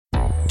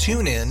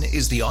TuneIn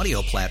is the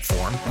audio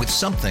platform with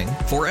something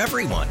for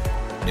everyone.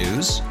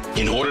 News.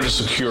 In order to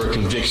secure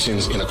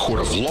convictions in a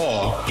court of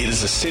law, it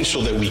is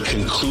essential that we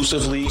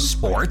conclusively.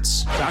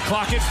 Sports. Shot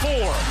clock at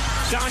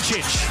 4.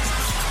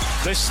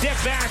 Doncic. The step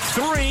back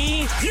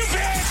 3. You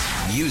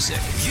bet. Music.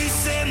 You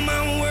set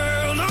my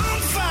world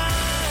on fire.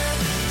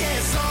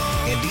 Yes,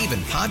 and even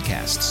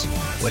podcasts.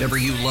 Whatever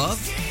you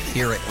love,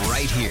 hear it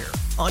right here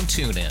on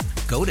TuneIn.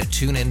 Go to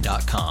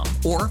TuneIn.com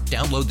or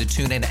download the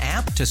TuneIn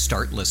app to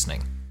start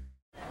listening.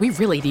 We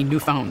really need new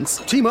phones.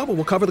 T-Mobile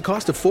will cover the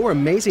cost of 4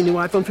 amazing new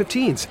iPhone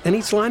 15s, and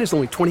each line is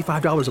only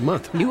 $25 a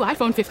month. New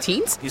iPhone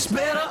 15s? it's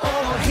better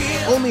over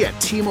here. Only at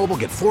T-Mobile,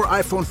 get 4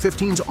 iPhone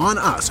 15s on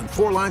us and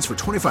 4 lines for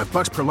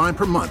 $25 per line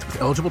per month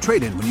with eligible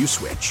trade-in when you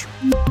switch.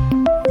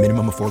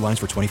 Minimum of 4 lines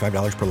for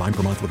 $25 per line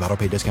per month with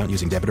autopay discount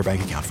using debit or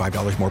bank account.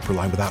 $5 more per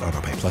line without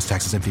autopay, plus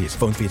taxes and fees.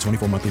 Phone fee at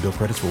 24 monthly bill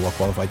credits for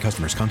well-qualified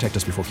customers. Contact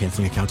us before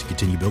canceling account to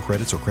continue bill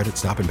credits or credit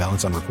stop and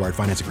balance on required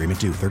finance agreement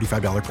due.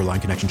 $35 per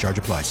line connection charge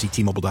applies. See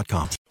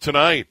T-Mobile.com.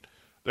 Tonight,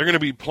 they're going to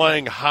be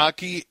playing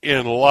hockey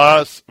in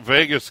Las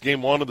Vegas,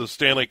 Game 1 of the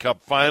Stanley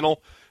Cup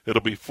Final.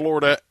 It'll be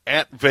Florida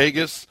at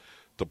Vegas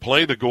to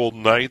play the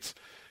Golden Knights.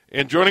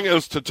 And joining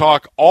us to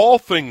talk all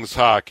things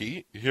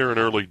hockey here in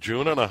early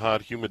June on a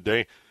hot, humid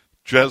day,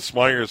 Jess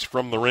Myers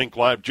from the Rink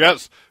Live.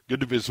 Jess, good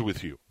to visit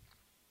with you.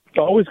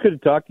 Always good to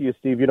talk to you,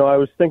 Steve. You know, I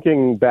was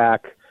thinking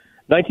back,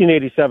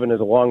 1987 is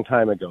a long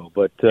time ago,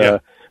 but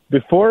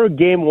before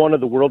Game 1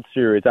 of the World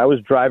Series, I was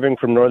driving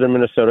from northern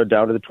Minnesota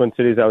down to the Twin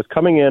Cities. I was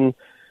coming in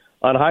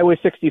on Highway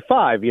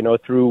 65, you know,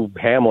 through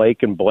Ham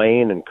Lake and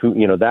Blaine and,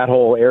 you know, that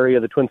whole area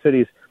of the Twin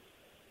Cities.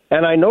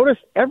 And I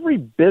noticed every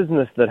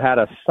business that had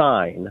a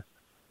sign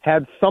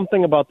had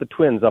something about the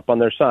Twins up on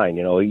their sign.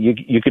 You know,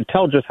 you could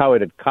tell just how it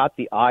had caught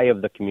the eye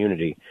of the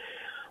community.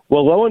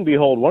 Well, lo and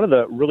behold, one of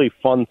the really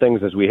fun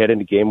things as we head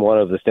into Game 1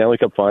 of the Stanley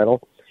Cup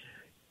Final,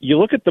 you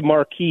look at the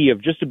marquee of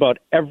just about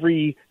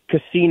every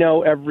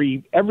casino,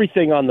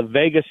 everything on the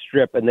Vegas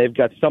Strip, and they've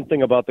got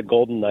something about the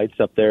Golden Knights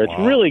up there. It's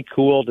really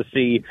cool to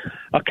see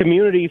a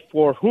community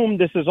for whom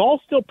this is all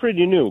still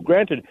pretty new.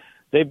 Granted,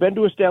 they've been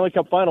to a Stanley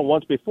Cup Final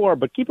once before,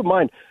 but keep in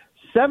mind,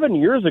 7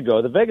 years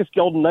ago, the Vegas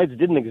Golden Knights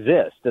didn't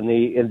exist, and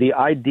the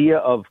idea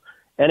of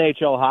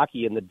NHL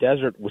hockey in the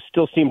desert was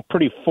still seemed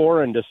pretty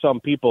foreign to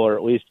some people, or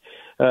at least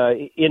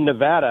in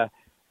Nevada.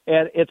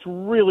 And it's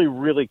really,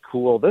 really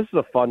cool. This is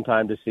a fun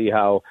time to see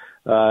how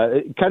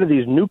kind of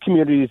these new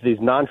communities, these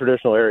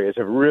non-traditional areas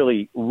have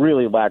really,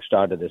 really latched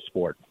onto this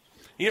sport.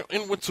 You know,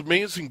 and what's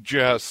amazing,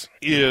 Jess,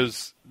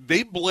 is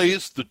they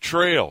blazed the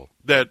trail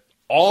that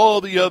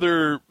all the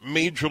other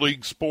major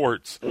league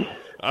sports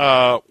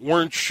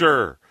weren't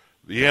sure.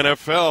 The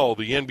NFL,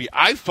 the NBA.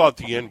 I thought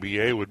the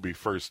NBA would be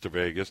first to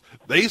Vegas.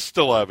 They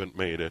still haven't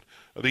made it.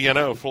 The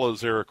NFL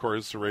is there, of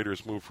course. The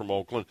Raiders moved from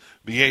Oakland.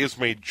 The A's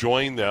may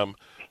join them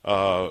in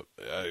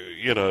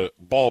a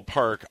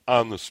ballpark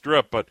on the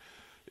Strip. But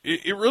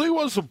it really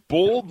was a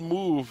bold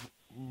move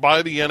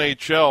by the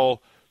NHL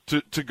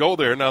to go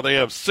there. Now, they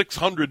have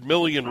 600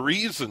 million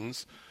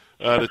reasons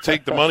to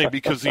take the money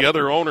because the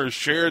other owners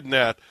shared in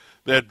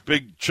that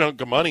big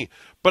chunk of money.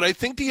 But I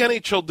think the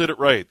NHL did it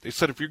right. They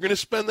said if you're going to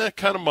spend that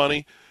kind of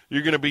money,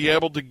 you're going to be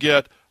able to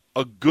get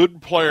a good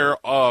player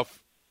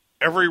off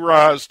every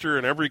roster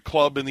and every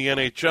club in the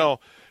NHL.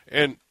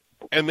 And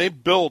they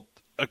built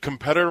a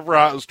competitive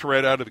roster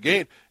right out of the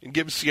gate. And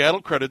give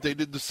Seattle credit, they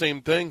did the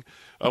same thing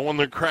when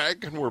the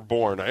Kraken were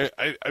born.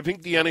 I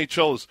think the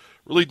NHL has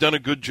really done a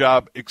good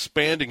job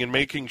expanding and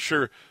making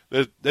sure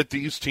that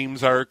these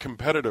teams are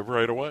competitive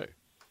right away.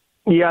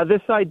 Yeah,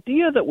 this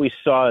idea that we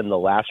saw in the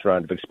last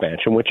round of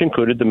expansion, which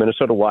included the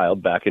Minnesota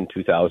Wild back in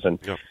 2000,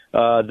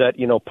 that,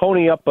 you know,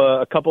 pony up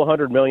a couple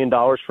 $100 million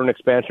for an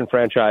expansion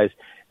franchise,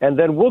 and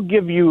then we'll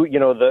give you, you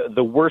know,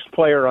 the worst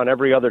player on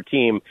every other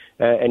team,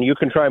 and you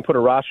can try and put a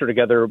roster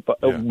together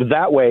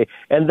that way,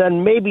 and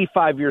then maybe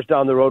 5 years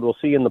down the road we'll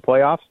see you in the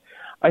playoffs.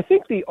 I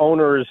think the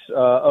owners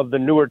of the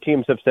newer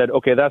teams have said,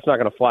 okay, that's not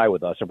going to fly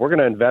with us. If we're going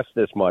to invest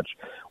this much,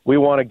 we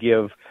want to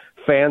give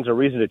fans a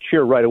reason to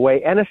cheer right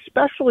away, and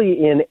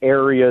especially in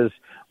areas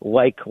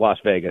like Las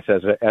Vegas,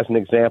 as an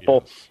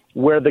example,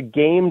 where the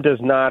game does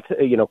not,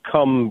 you know,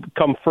 come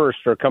first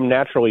or come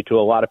naturally to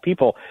a lot of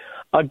people.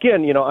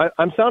 Again, you know,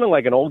 I'm sounding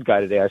like an old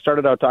guy today. I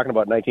started out talking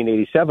about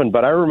 1987,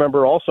 but I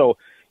remember also,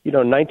 you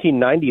know,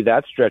 1990,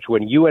 that stretch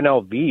when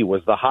UNLV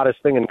was the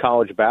hottest thing in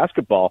college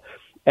basketball,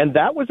 and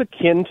that was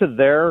akin to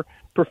their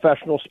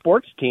professional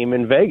sports team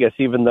in Vegas,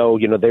 even though,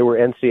 you know, they were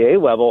NCAA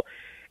level.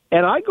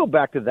 And I go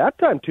back to that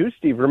time, too,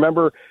 Steve.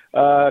 Remember,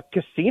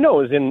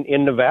 casinos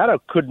in Nevada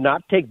could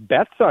not take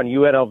bets on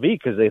UNLV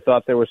because they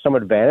thought there was some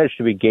advantage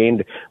to be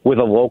gained with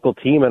a local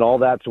team and all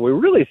that. So we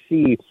really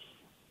see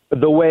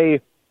the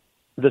way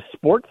the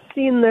sports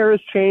scene there has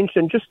changed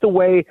and just the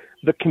way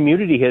the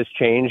community has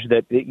changed,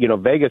 that, you know,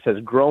 Vegas has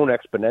grown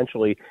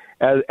exponentially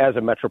as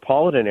a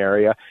metropolitan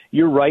area.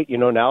 You're right. You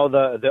know, now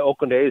the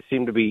Oakland A's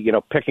seem to be, you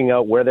know, picking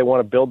out where they want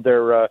to build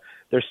their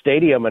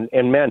stadium.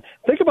 And man,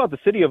 think about the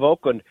city of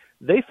Oakland.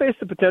 They face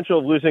the potential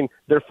of losing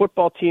their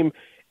football team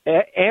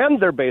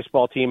and their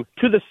baseball team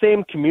to the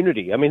same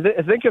community. I mean,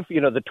 think if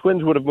the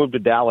Twins would have moved to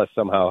Dallas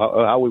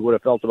somehow, how we would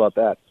have felt about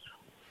that.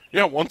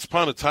 Yeah, once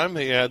upon a time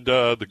they had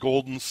the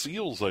Golden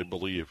Seals, I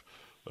believe,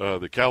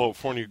 the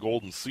California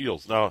Golden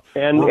Seals. Now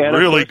we're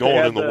really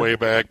going in the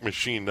Wayback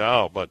Machine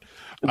now, but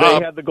they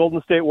had the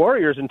Golden State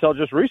Warriors until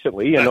just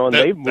recently, and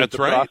they've moved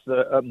across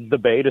the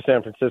Bay to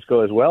San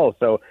Francisco as well.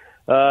 So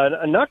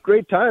not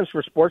great times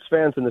for sports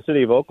fans in the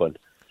city of Oakland.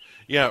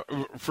 Yeah,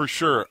 for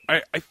sure.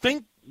 I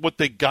think what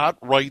they got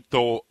right,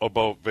 though,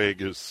 about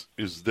Vegas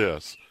is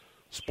this,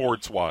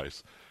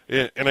 sports-wise.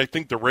 And I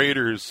think the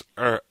Raiders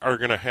are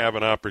going to have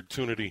an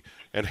opportunity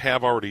and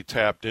have already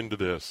tapped into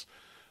this.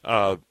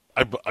 I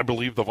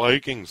believe the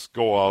Vikings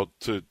go out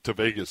to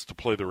Vegas to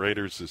play the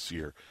Raiders this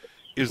year.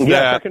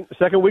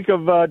 Second week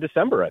of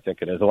December, I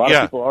think it is. A lot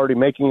of people are already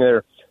making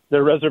their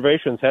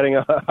reservations heading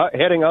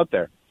out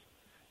there.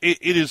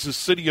 It is a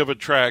city of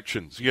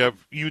attractions. You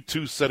have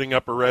U2 setting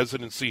up a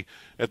residency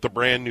at the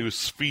brand new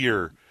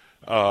Sphere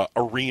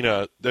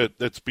arena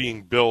that's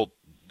being built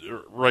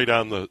right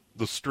on the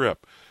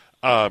Strip.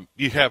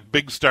 You have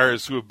big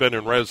stars who have been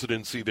in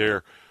residency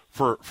there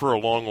for a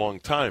long, long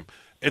time.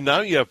 And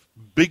now you have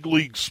big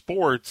league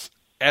sports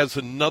as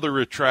another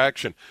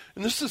attraction.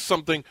 And this is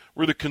something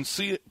where the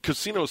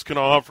casinos can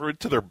offer it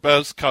to their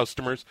best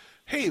customers.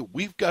 Hey,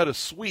 we've got a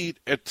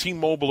suite at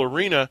T-Mobile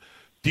Arena.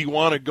 Do you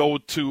want to go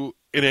to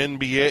an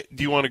NBA?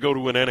 Do you want to go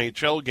to an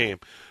NHL game?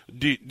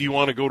 Do you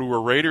want to go to a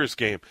Raiders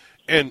game?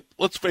 And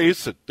let's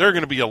face it, there are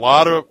going to be a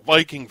lot of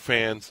Viking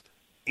fans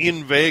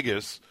in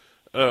Vegas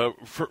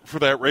for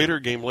that Raider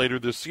game later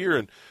this year.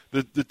 And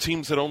the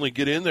teams that only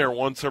get in there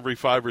once every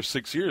 5 or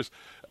 6 years,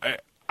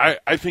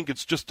 I think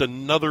it's just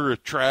another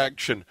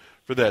attraction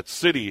for that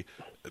city.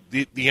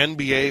 The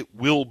NBA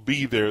will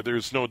be there.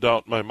 There's no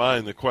doubt in my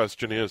mind. The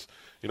question is,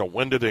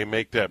 when do they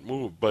make that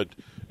move? But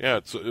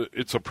yeah,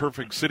 it's a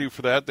perfect city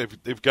for that.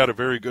 They've got a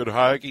very good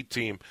hockey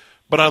team.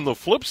 But on the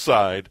flip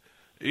side,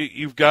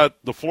 you've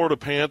got the Florida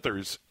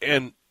Panthers,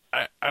 and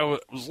I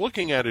was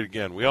looking at it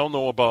again. We all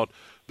know about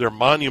their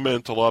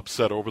monumental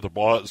upset over the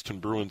Boston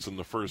Bruins in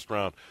the first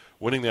round,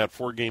 winning that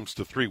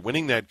 4-3,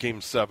 winning that Game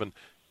 7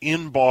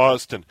 in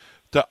Boston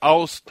to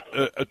oust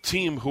a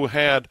team who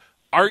had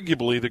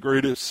arguably the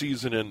greatest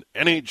season in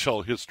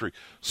NHL history,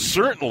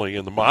 certainly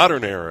in the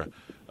modern era,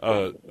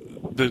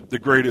 the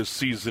greatest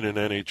season in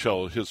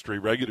NHL history,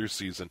 regular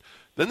season.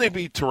 Then they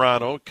beat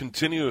Toronto,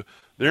 continue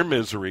their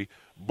misery,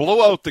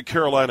 blow out the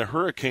Carolina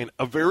Hurricane,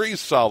 a very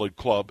solid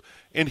club,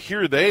 and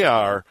here they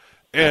are.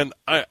 And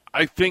I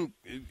think,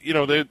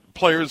 the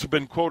players have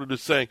been quoted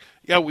as saying,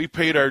 yeah, we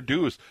paid our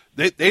dues.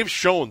 They've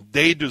shown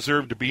they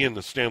deserve to be in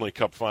the Stanley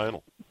Cup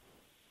Final.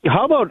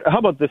 How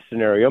about this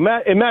scenario?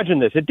 Imagine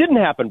this. It didn't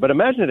happen, but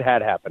imagine it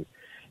had happened.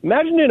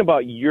 Imagine in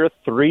about year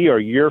 3 or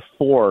year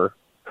 4,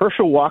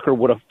 Herschel Walker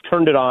would have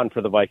turned it on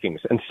for the Vikings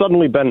and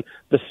suddenly been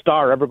the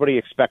star everybody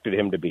expected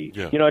him to be.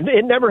 Yeah.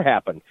 It never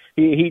happened.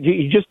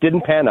 He just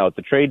didn't pan out.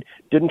 The trade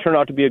didn't turn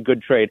out to be a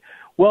good trade.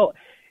 Well,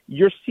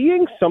 you're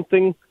seeing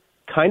something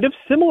kind of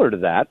similar to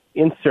that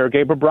in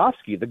Sergei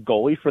Bobrovsky, the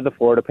goalie for the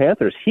Florida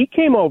Panthers. He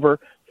came over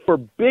for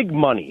big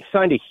money,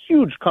 signed a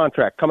huge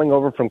contract coming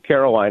over from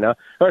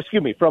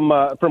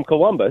from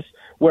Columbus,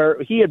 where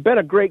he had been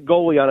a great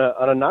goalie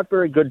on a not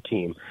very good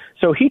team.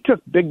 So he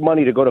took big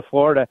money to go to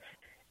Florida.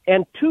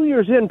 And 2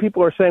 years in,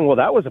 people are saying, well,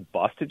 that was a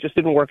bust. It just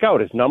didn't work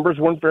out. His numbers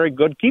weren't very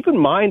good. Keep in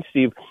mind,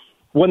 Steve,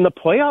 when the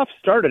playoffs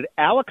started,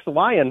 Alex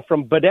Lyon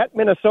from Baudette,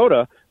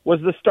 Minnesota,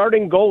 was the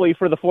starting goalie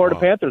for the Florida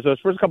Panthers those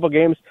first couple of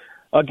games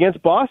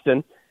against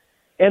Boston.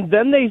 And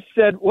then they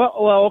said,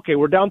 well, okay,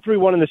 we're down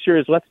 3-1 in the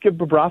series. Let's give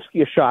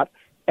Bobrovsky a shot.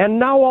 And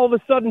now all of a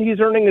sudden he's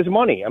earning his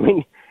money. I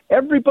mean,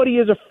 everybody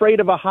is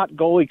afraid of a hot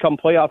goalie come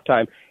playoff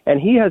time,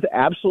 and he has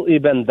absolutely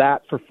been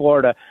that for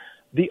Florida.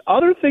 The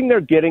other thing they're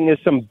getting is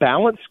some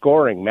balanced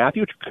scoring.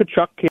 Matthew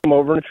Tkachuk came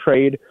over in a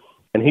trade,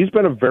 and he's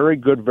been a very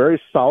good,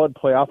 very solid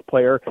playoff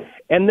player.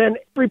 And then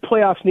every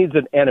playoffs needs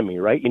an enemy,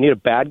 right? You need a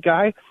bad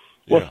guy.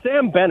 Well,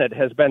 Sam Bennett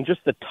has been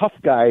just the tough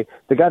guy,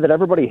 the guy that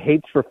everybody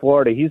hates for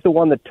Florida. He's the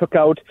one that took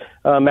out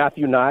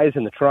Matthew Knies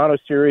in the Toronto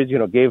series,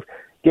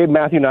 gave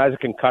Matthew Knies a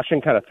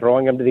concussion, kind of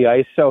throwing him to the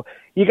ice. So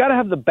you got to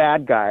have the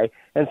bad guy,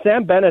 and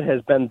Sam Bennett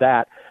has been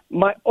that.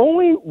 My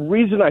only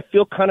reason I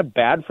feel kind of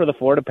bad for the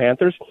Florida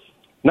Panthers,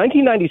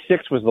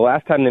 1996 was the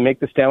last time they make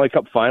the Stanley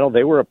Cup Final.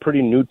 They were a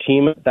pretty new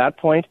team at that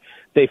point.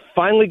 They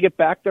finally get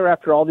back there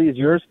after all these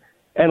years,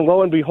 and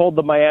lo and behold,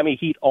 the Miami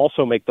Heat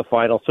also make the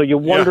final. So you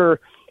wonder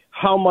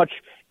how much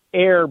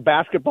air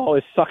basketball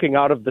is sucking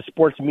out of the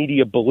sports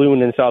media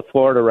balloon in South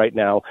Florida right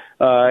now,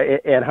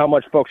 and how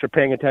much folks are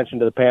paying attention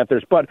to the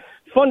Panthers. But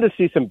fun to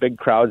see some big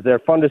crowds there,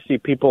 fun to see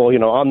people,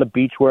 on the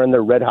beach wearing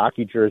their red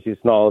hockey jerseys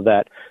and all of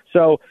that.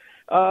 So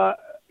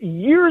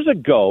years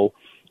ago,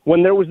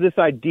 when there was this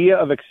idea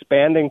of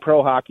expanding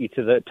pro hockey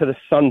to the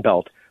Sun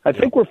Belt, I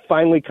think we're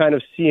finally kind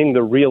of seeing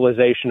the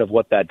realization of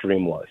what that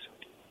dream was.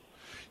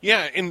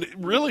 Yeah, and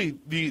really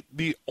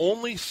the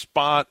only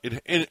spot,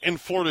 and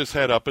Florida's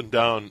had up and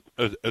down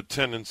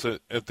attendance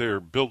at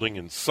their building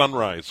in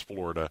Sunrise,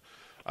 Florida,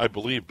 I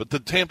believe, but the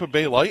Tampa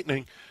Bay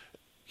Lightning,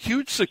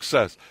 huge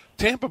success.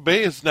 Tampa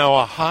Bay is now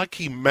a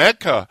hockey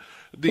mecca.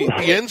 The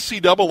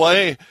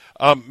NCAA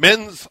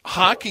men's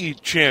hockey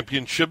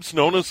championships,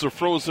 known as the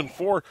Frozen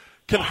Four,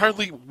 can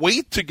hardly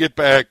wait to get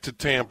back to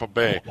Tampa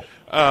Bay.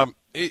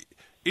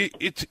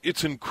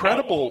 It's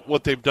incredible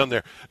what they've done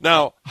there.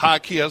 Now,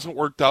 hockey hasn't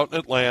worked out in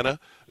Atlanta.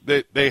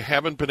 They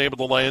haven't been able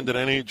to land an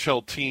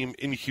NHL team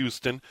in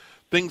Houston.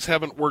 Things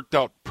haven't worked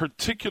out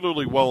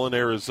particularly well in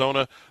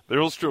Arizona.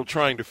 They're still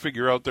trying to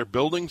figure out their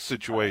building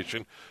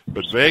situation.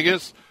 But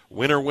Vegas,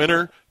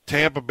 winner.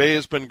 Tampa Bay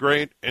has been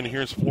great, and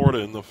here's Florida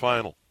in the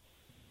final.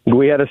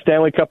 We had a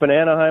Stanley Cup in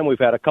Anaheim. We've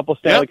had a couple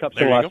Stanley Cups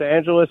in Los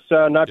Angeles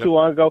not too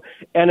long ago.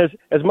 And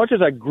as much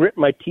as I grit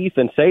my teeth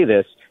and say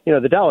this,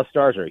 the Dallas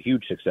Stars are a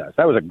huge success.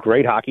 That was a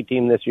great hockey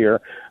team this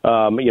year.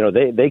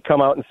 They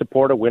come out and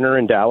support a winner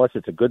in Dallas.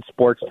 It's a good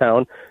sports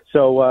town.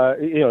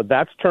 So,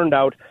 that's turned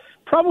out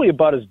probably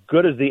about as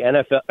good as the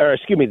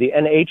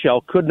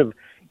NHL couldn't have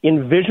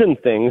envisioned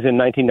things in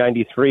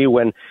 1993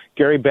 when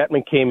Gary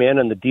Bettman came in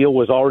and the deal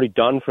was already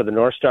done for the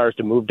North Stars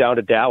to move down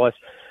to Dallas.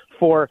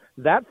 For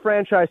that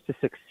franchise to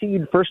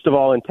succeed, first of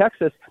all, in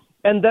Texas,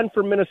 and then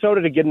for Minnesota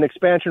to get an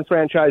expansion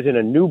franchise in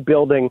a new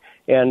building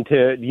and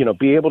to,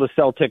 be able to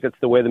sell tickets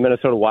the way the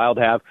Minnesota Wild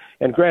have.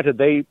 And granted,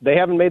 they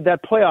haven't made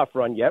that playoff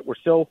run yet. We're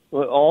still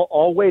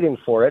all waiting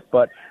for it.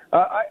 But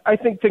I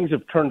think things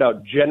have turned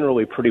out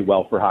generally pretty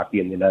well for hockey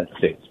in the United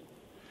States.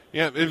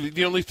 Yeah,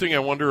 the only thing I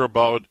wonder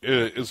about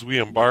as we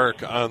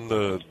embark on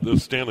the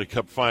Stanley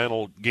Cup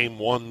Final, Game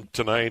 1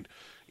 tonight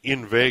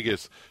in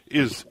Vegas,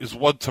 is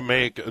what to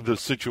make of the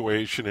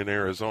situation in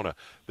Arizona.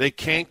 They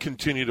can't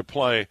continue to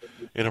play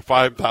in a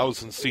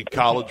 5,000-seat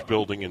college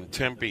building in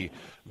Tempe,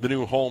 the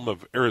new home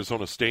of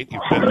Arizona State.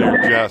 You've been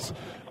there, Jess.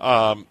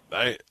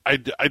 I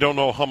don't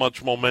know how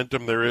much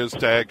momentum there is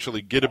to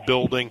actually get a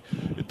building.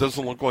 It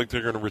doesn't look like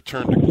they're going to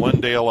return to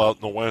Glendale out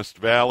in the West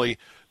Valley.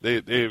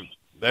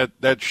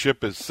 That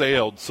ship has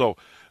sailed. So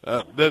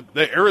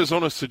the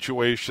Arizona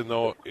situation,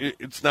 though,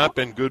 it's not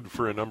been good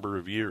for a number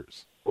of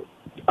years.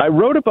 I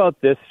wrote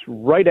about this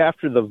right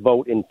after the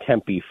vote in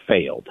Tempe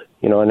failed,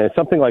 and it's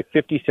something like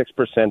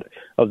 56%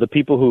 of the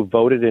people who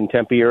voted in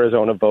Tempe,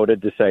 Arizona,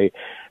 voted to say,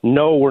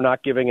 no, we're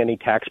not giving any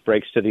tax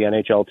breaks to the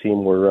NHL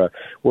team. We're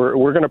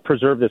going to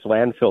preserve this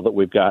landfill that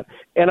we've got.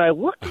 And I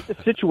looked at the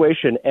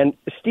situation, and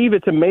Steve,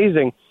 it's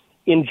amazing.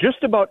 In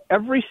just about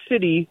every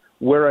city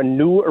where a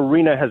new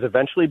arena has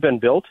eventually been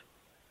built,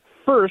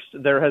 first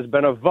there has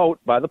been a vote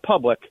by the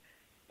public,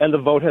 and the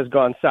vote has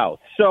gone south.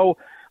 So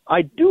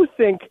I do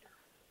think,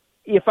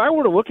 if I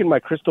were to look in my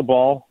crystal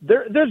ball,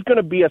 there's going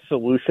to be a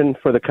solution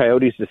for the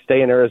Coyotes to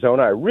stay in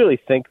Arizona. I really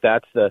think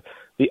that's the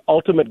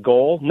ultimate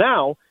goal.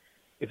 Now,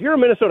 if you're a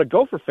Minnesota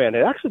Gopher fan,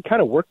 it actually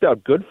kind of worked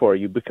out good for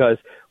you because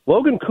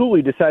Logan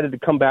Cooley decided to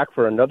come back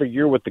for another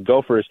year with the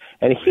Gophers,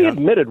 and he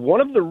admitted one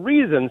of the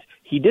reasons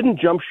he didn't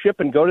jump ship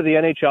and go to the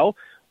NHL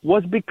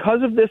was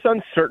because of this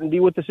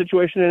uncertainty with the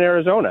situation in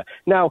Arizona.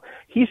 Now,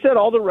 he said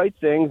all the right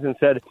things and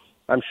said,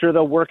 I'm sure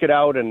they'll work it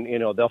out and,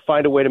 they'll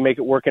find a way to make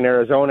it work in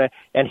Arizona.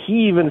 And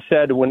he even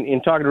said when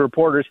in talking to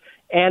reporters,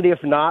 and if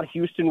not,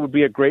 Houston would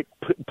be a great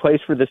place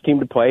for this team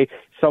to play.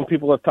 Some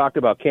people have talked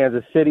about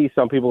Kansas City.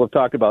 Some people have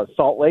talked about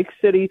Salt Lake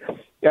City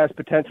as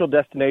potential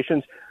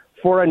destinations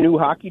for a new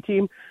hockey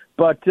team.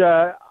 But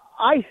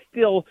I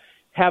still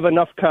have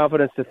enough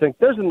confidence to think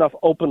there's enough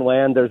open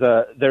land. There's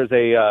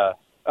a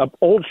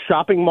old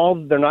shopping mall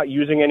that they're not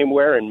using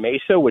anywhere in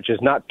Mesa, which is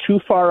not too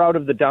far out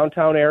of the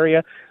downtown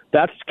area.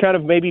 That's kind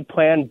of maybe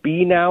plan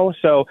B now.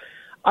 So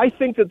I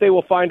think that they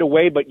will find a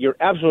way, but you're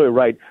absolutely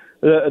right.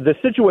 The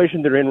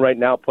situation they're in right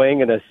now, playing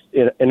in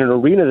an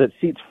arena that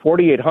seats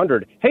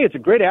 4,800, hey, it's a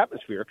great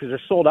atmosphere because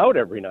they're sold out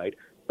every night,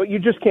 but you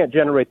just can't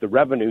generate the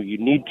revenue you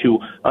need to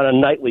on a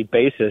nightly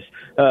basis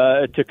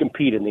to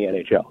compete in the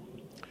NHL.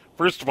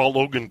 First of all,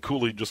 Logan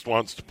Cooley just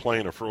wants to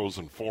play in a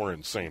Frozen Four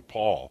in St.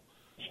 Paul.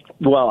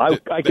 Well,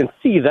 I can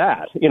see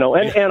that,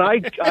 and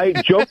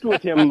I joked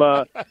with him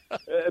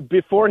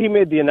before he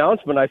made the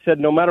announcement. I said,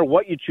 no matter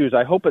what you choose,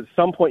 I hope at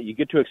some point you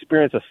get to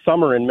experience a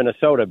summer in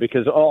Minnesota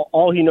because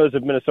all he knows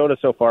of Minnesota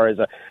so far is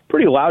a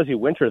pretty lousy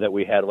winter that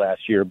we had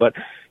last year. But,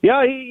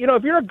 yeah,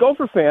 if you're a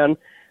Gopher fan,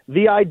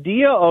 the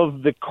idea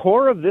of the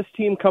core of this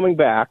team coming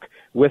back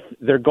with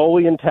their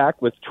goalie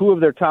intact, with two of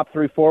their top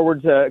three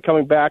forwards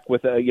coming back,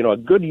 with a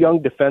good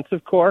young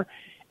defensive core,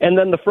 and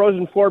then the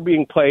Frozen Four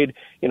being played,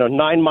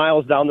 9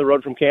 miles down the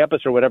road from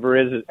campus or whatever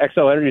it is, at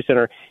XL Energy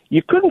Center.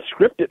 You couldn't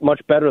script it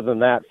much better than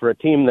that for a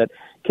team that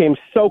came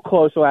so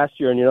close last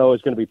year and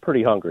is going to be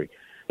pretty hungry.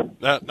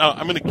 Now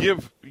I'm going to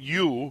give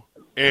you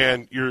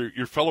and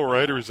your fellow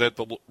writers at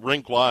the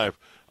Rink Live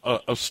a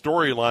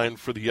storyline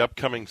for the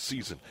upcoming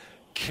season.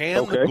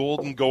 Can the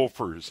Golden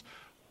Gophers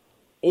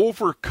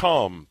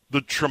overcome the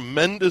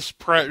tremendous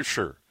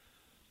pressure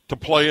to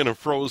play in a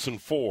Frozen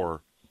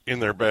Four in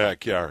their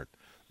backyard?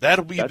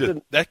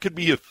 That could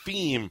be a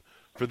theme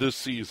for this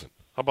season.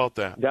 How about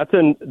that? That's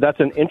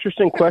an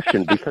interesting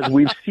question because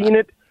we've seen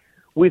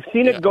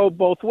it go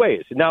both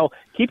ways. Now,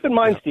 keep in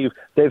mind, Steve,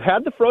 they've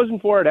had the Frozen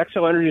Four at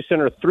XL Energy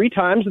Center 3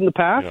 times in the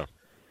past.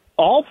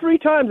 all three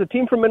times a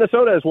team from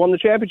Minnesota has won the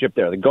championship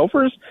there. The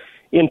Gophers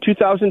in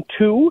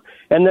 2002,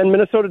 and then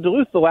Minnesota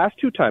Duluth the last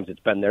two times it's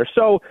been there.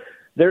 So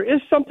there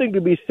is something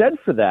to be said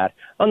for that.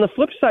 On the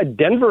flip side,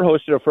 Denver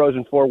hosted a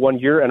Frozen Four one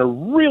year, and a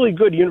really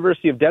good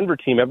University of Denver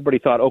team. Everybody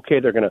thought, okay,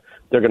 they're gonna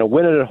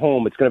win it at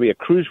home. It's going to be a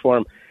cruise for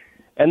them,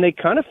 and they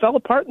kind of fell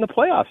apart in the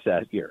playoffs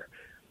that year.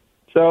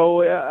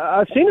 So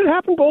I've seen it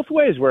happen both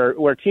ways,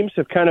 where teams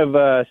have kind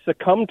of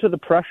succumbed to the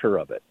pressure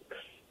of it.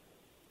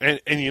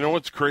 And you know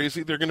what's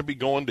crazy? They're going to be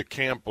going to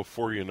camp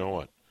before you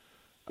know it.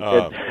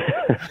 I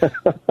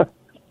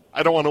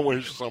don't want to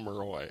wish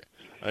summer away.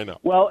 I know.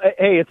 Well,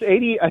 hey, it's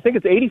 80. I think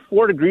it's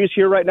 84 degrees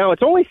here right now.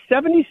 It's only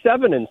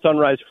 77 in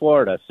Sunrise,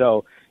 Florida.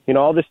 So,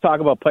 all this talk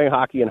about playing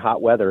hockey in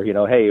hot weather,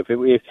 hey, if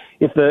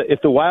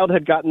the Wild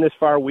had gotten this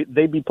far,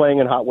 they'd be playing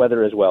in hot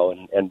weather as well.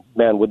 And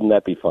man, wouldn't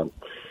that be fun?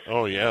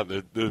 Oh yeah,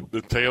 the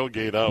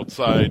tailgate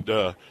outside,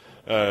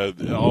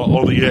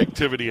 all the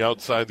activity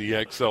outside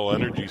the XL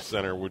Energy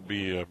Center would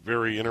be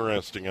very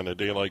interesting on a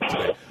day like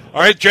today.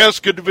 All right, Jess,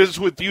 good to visit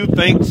with you.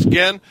 Thanks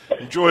again.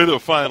 Enjoy the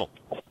final.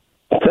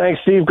 Thanks,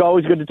 Steve.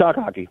 Always good to talk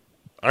hockey.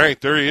 All right,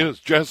 there he is,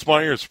 Jess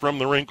Myers from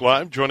the Rink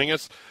Live, joining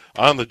us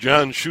on the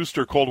John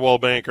Schuster Coldwell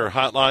Banker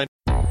Hotline.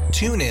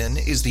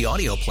 TuneIn is the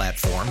audio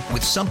platform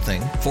with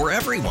something for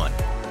everyone.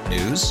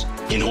 News.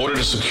 In order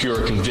to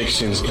secure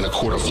convictions in a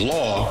court of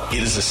law,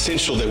 it is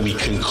essential that we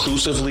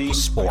conclusively.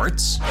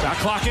 Sports. Shot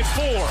clock at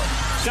 4.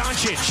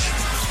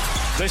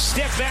 Doncic. The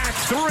step back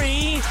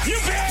 3. You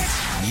bet.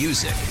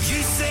 Music.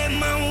 You set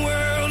my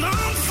world on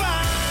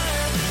fire.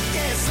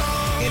 Yes,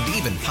 and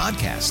even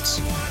podcasts.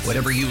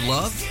 Whatever you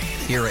love,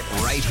 hear it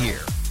right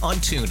here on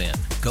TuneIn.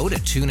 Go to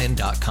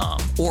TuneIn.com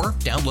or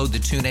download the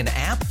TuneIn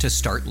app to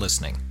start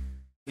listening.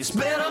 It's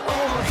better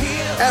over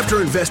here.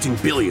 After investing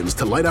billions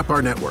to light up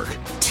our network,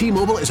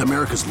 T-Mobile is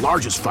America's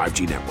largest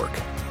 5G network.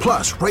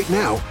 Plus, right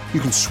now, you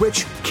can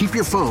switch, keep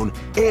your phone,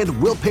 and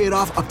we'll pay it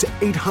off up to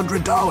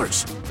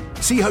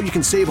 $800. See how you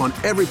can save on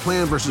every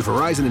plan versus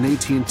Verizon and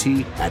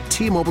AT&T at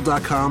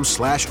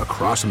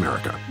T-Mobile.com/across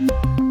America.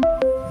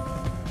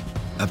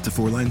 Up to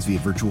 4 lines via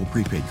virtual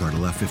prepaid card.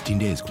 Allow 15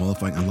 days.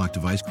 Qualifying unlocked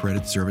device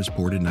credit service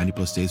ported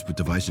 90-plus days with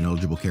device and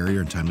eligible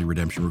carrier and timely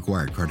redemption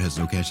required. Card has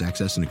no cash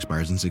access and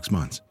expires in 6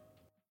 months.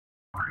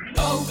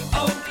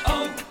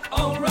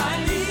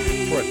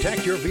 O'Reilly.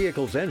 Protect your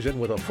vehicle's engine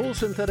with a full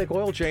synthetic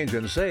oil change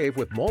and save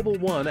with Mobile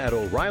One at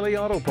O'Reilly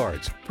Auto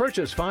Parts.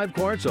 Purchase 5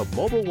 quarts of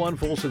Mobile One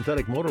full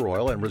synthetic motor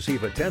oil and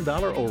receive a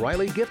 $10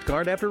 O'Reilly gift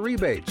card after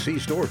rebate. See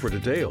store for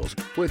details.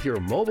 With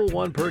your Mobile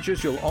One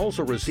purchase, you'll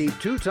also receive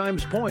 2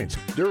 times points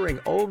during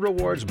O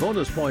Rewards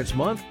Bonus Points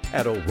Month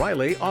at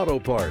O'Reilly Auto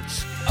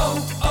Parts.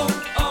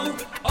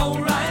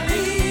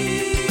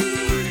 O'Reilly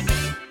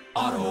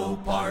Auto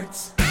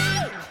Parts.